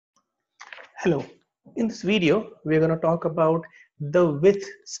Hello. In this video, we're going to talk about the with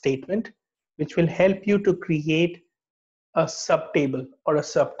statement, which will help you to create a subtable or a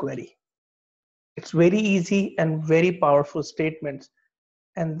subquery. It's very easy and very powerful statements.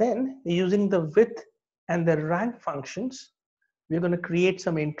 And then using the with and the rank functions, we're going to create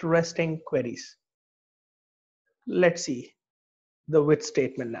some interesting queries. Let's see the with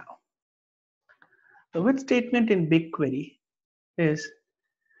statement now. The with statement in BigQuery is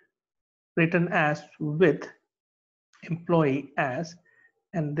written as with employee as,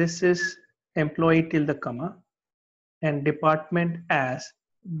 and this is employee till the comma, and department as,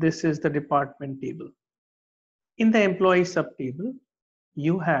 this is the department table. In the employee subtable,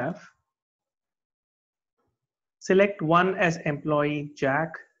 you have select one as employee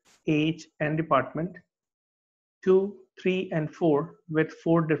Jack, age and department, 2, 3 and 4 with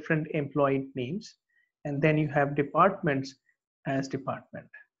 4 different employee names, and then you have departments as department.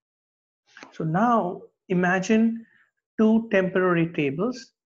 So now imagine 2 temporary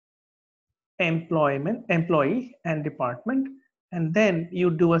tables, employee and department, and then you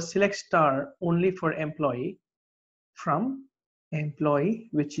do a select star only for employee from employee,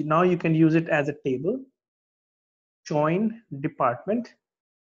 which now you can use it as a table, join department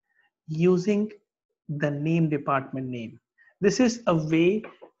using the name department name. This is a way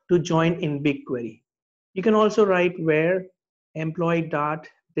to join in BigQuery. You can also write where employee dot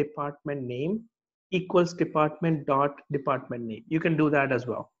department name equals department dot department name. You can do that as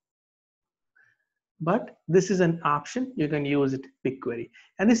well. But this is an option. You can use it in BigQuery.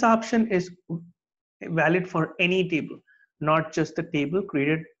 And this option is valid for any table, not just the table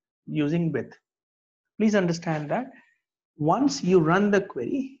created using with. Please understand that once you run the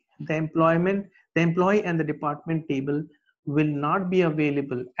query, the employee and the department table will not be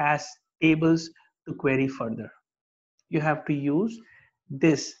available as tables to query further. You have to use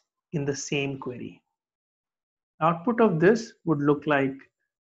this in the same query. Output of this would look like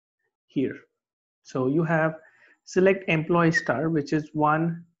here. So you have select employee star, which is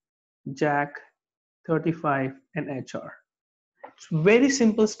 1, Jack, 35 and HR. It's very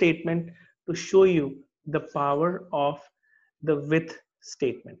simple statement to show you the power of the with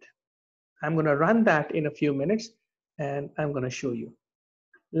statement. I'm going to run that in a few minutes and I'm going to show you.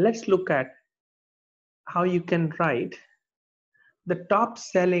 Let's look at how you can write the top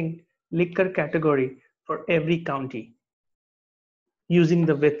selling liquor category for every county using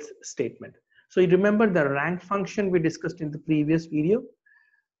the with statement. So you remember the rank function we discussed in the previous video?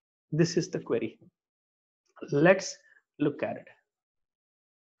 This is the query. Let's look at it.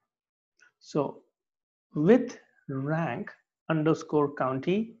 So with rank underscore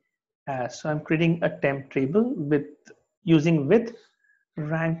county as, so I'm creating a temp table with using with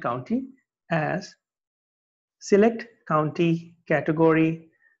rank county as select county category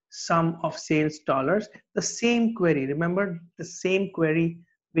sum of sales dollars, the same query. Remember the same query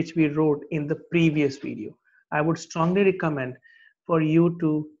which we wrote in the previous video. I would strongly recommend for you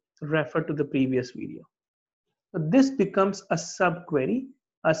to refer to the previous video. So this becomes a subquery,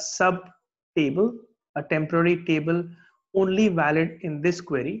 a sub table, a temporary table only valid in this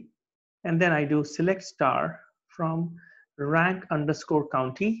query. And then I do select star from rank underscore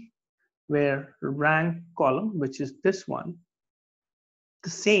county, where rank column, which is this one, the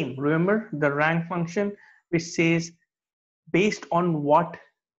same. Remember the rank function which says based on what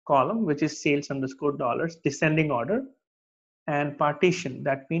column, which is sales underscore dollars, descending order, and partition,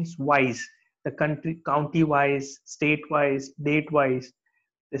 that means wise, the county wise, state wise, date wise,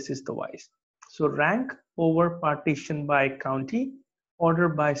 this is the wise. So rank over partition by county, order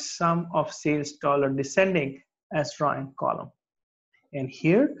by sum of sales dollar descending as rank column. And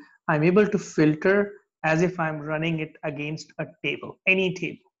here I'm able to filter as if I'm running it against a table, any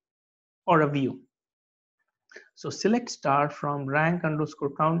table or a view. So select star from rank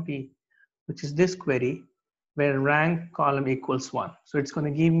underscore county, which is this query, where rank column equals 1. So it's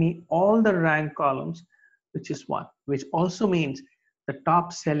going to give me all the rank columns, which is 1, which also means the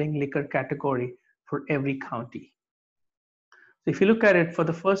top selling liquor category for every county. So if you look at it, for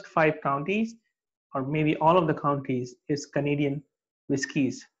the first 5 counties, or maybe all of the counties, is Canadian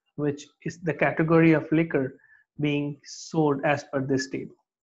whiskeys, which is the category of liquor being sold as per this table.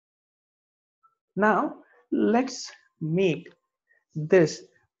 Now let's make this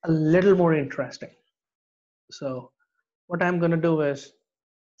a little more interesting. So what I'm going to do is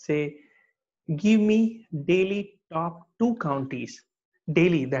say, give me daily top 2 counties.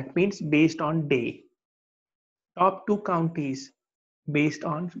 Daily, that means based on day. Top 2 counties based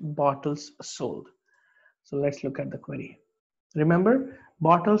on bottles sold. So let's look at the query. Remember,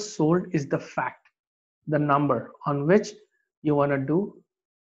 bottles sold is the fact, the number on which you want to do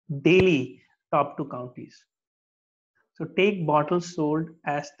daily top 2 counties. So take bottles sold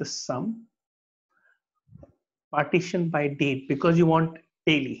as the sum, partition by date because you want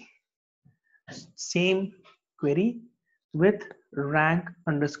daily. Same query with rank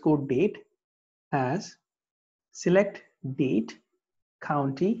underscore date as select date,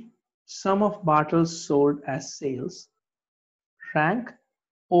 county, sum of bottles sold as sales, rank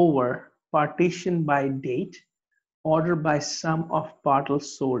over partition by date, order by sum of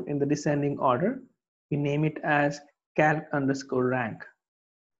bottles sold in the descending order. We name it as calc underscore rank.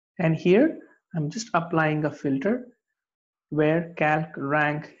 And here I'm just applying a filter where calc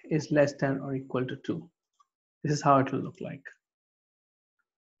rank is less than or equal to 2. This is how it will look like.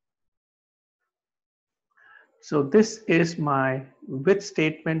 So this is my with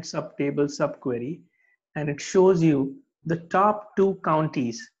statement subtable subquery, and it shows you the top 2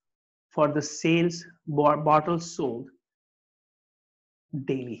 counties for the sales bottles sold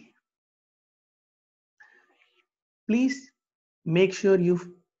daily. Please make sure you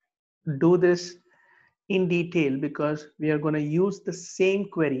do this in detail because we are going to use the same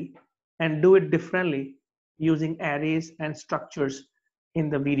query and do it differently using arrays and structures in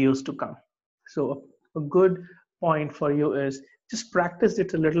the videos to come. So a good point for you is just practice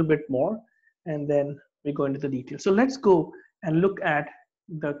it a little bit more and then we go into the details. So let's go and look at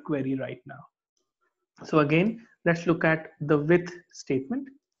the query right now. So again, let's look at the with statement.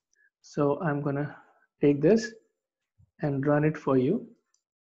 So I'm going to take this and run it for you.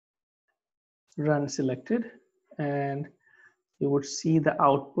 Run selected, and you would see the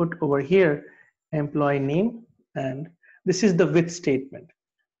output over here, employee name, and this is the with statement,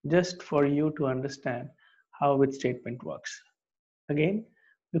 just for you to understand how with statement works. Again,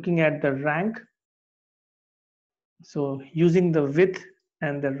 looking at the rank, so using the with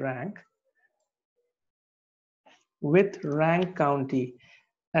and the rank, with rank county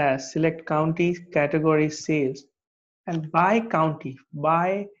as select county, category, sales, and by county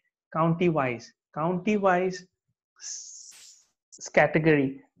wise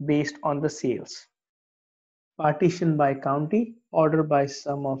category based on the sales. Partition by county, order by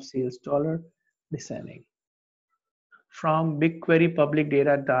sum of sales dollar, descending. From BigQuery public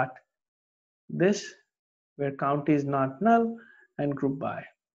data dot this, where county is not null, and group by.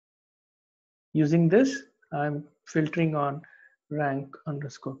 Using this, I'm filtering on rank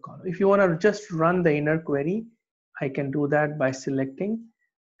underscore column. If you want to just run the inner query, I can do that by selecting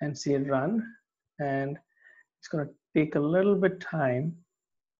and say run, and it's going to take a little bit time,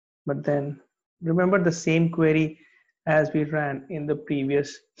 but then remember the same query as we ran in the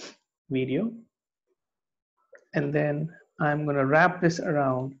previous video. And then I'm going to wrap this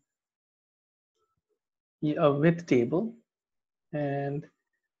around a with table, and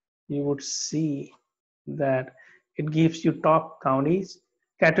you would see that it gives you top counties,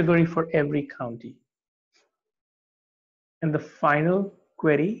 category for every county. And the final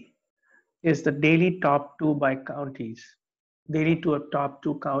query is the daily top 2 by counties, daily top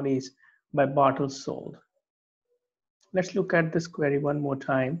 2 counties by bottles sold. Let's look at this query one more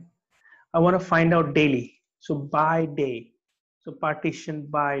time. I want to find out daily, so by day, so partition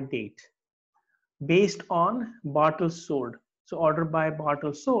by date, based on bottles sold, so order by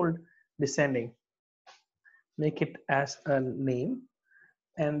bottles sold, descending. Make it as a name,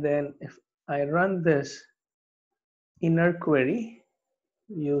 and then if I run this inner query,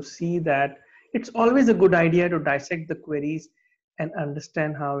 you see that it's always a good idea to dissect the queries and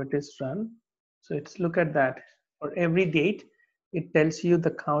understand how it is run. So let's look at that. For every date, it tells you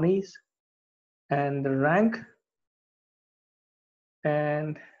the counties and the rank,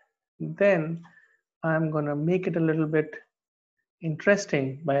 and then I'm going to make it a little bit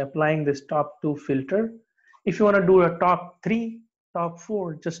interesting by applying this top 2 filter. If you want to do a top 3, top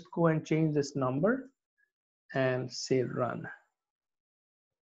 4, just go and change this number and say run.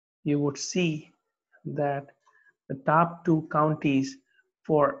 You would see that the top 2 counties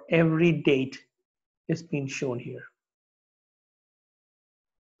for every date is being shown here.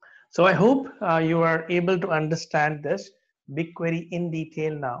 So I hope you are able to understand this BigQuery in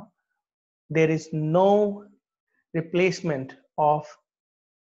detail now. There is no replacement of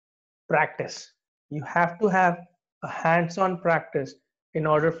practice. You have to have a hands-on practice in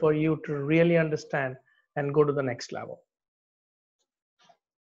order for you to really understand and go to the next level.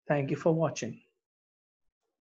 Thank you for watching.